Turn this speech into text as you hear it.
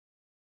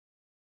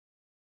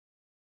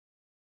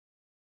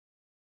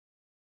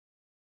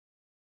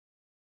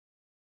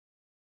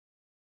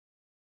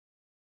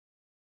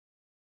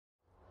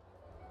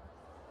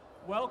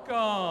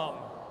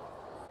Welcome.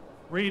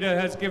 Rita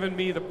has given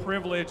me the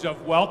privilege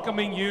of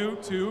welcoming you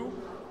to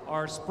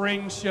our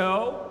spring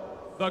show,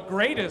 the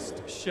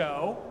greatest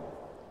show.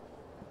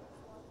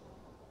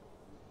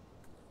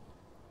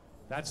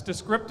 That's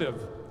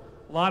descriptive.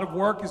 A lot of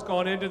work has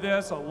gone into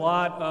this, a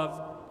lot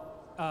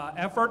of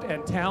effort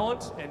and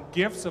talent and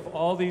gifts of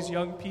all these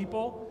young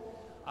people.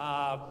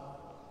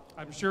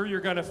 I'm sure you're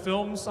going to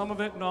film some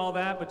of it and all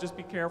that, but just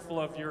be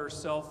careful of your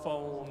cell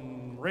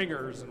phone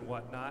ringers and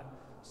whatnot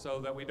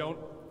so that we don't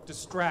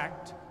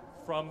distract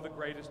from the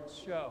greatest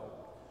show.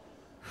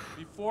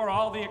 Before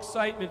all the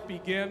excitement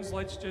begins,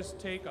 let's just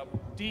take a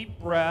deep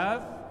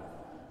breath,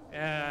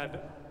 and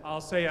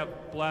I'll say a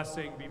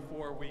blessing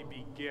before we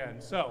begin.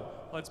 So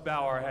let's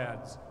bow our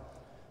heads.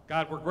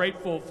 God, we're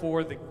grateful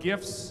for the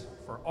gifts,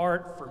 for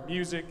art, for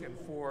music, and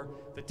for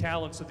the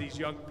talents of these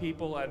young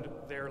people and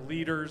their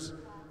leaders.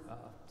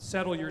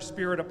 Settle your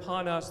spirit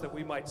upon us that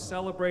we might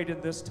celebrate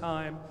in this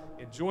time,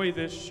 enjoy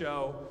this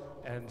show,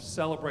 and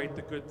celebrate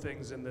the good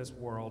things in this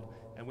world.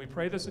 And we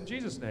pray this in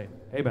Jesus' name.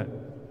 Amen.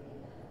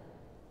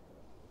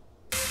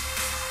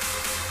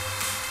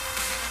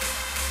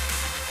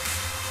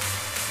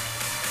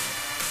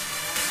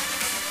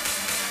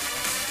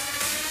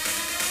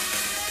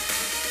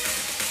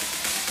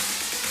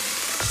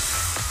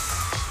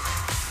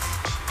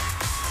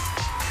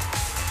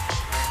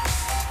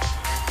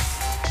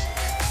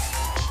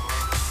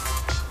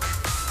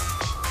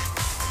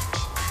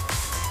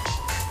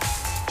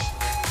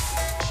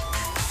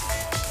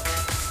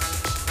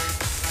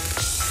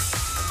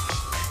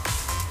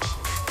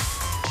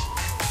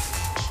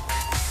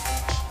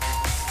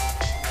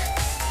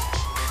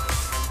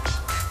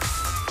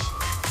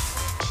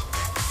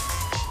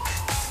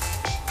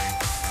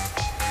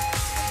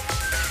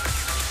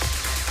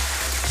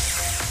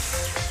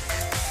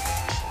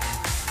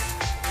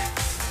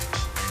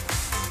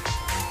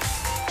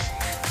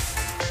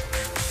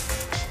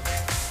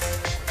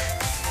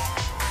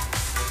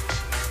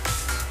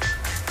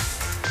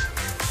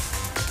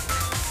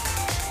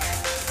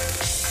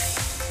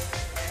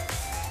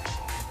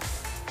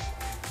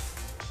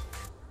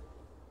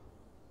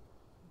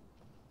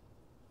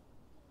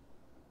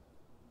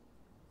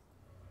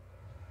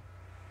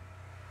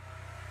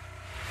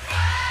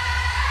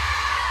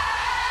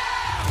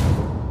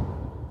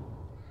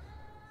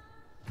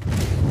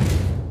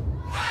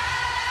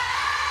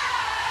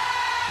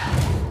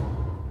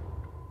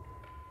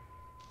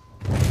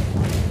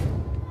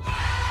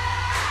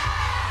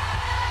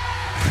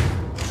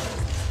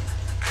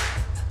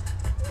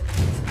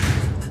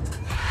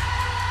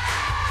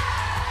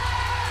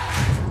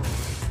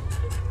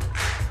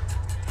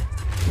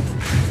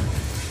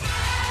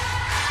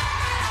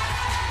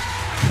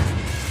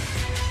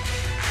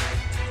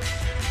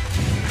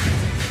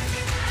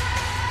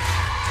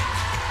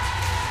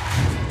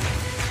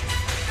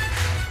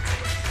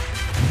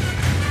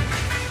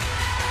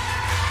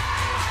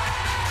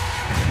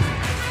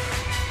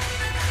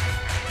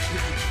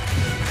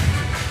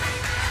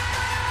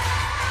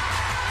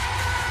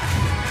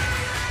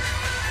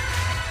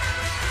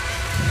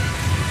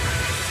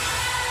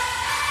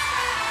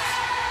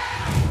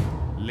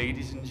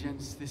 Ladies and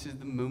gents, this is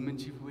the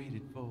moment you've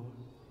waited for.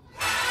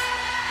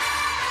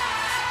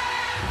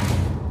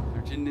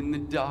 Lurching in the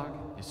dark,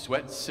 your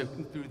sweat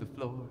soaking through the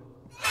floor.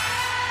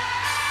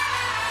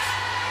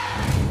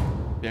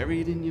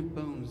 Buried in your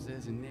bones,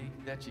 there's an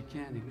ache that you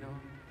can't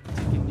ignore.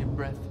 Taking your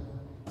breath,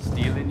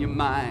 stealing your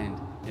mind,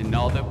 and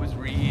all that was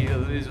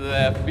real is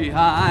left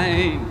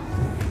behind.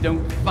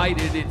 Don't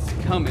fight it, it's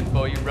coming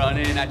for you,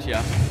 running at you.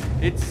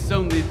 It's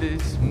only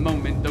this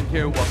moment, don't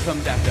care what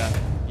comes after.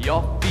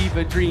 Your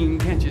fever dream,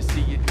 can't you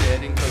see it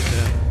getting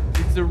closer?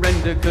 It's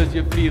surrender cause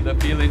you feel the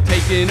feeling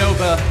taking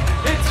over.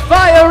 It's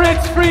fire,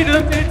 it's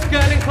freedom, it's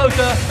getting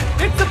closer.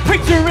 It's a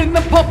picture in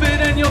the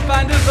pulpit and you'll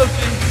find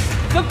devotion.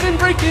 Something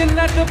breaking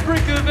at the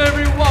brink of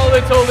every wall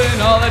that's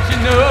holding all that you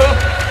know.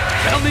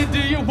 Tell me,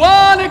 do you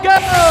wanna go?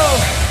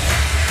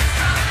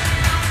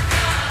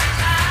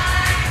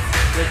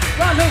 Let's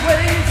run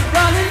away, to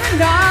run in the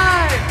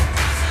night.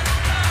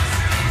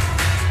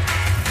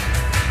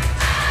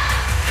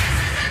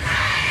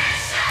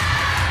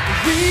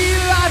 We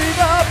light it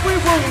up, we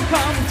won't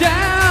come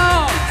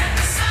down.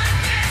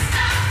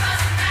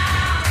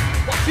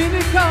 Watching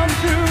it come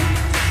through,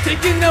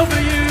 taking over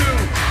you.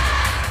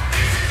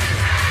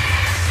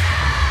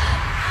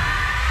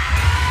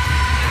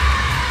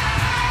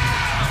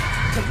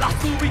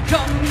 Colossal we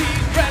come,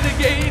 these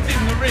renegades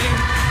in the ring.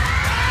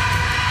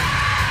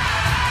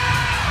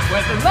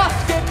 Where the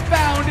lost get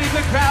found in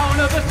the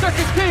crown of a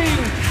circus king.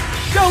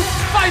 Don't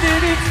fight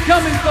it, it's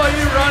coming for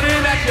you,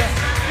 running at you.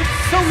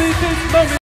 It's only this moment.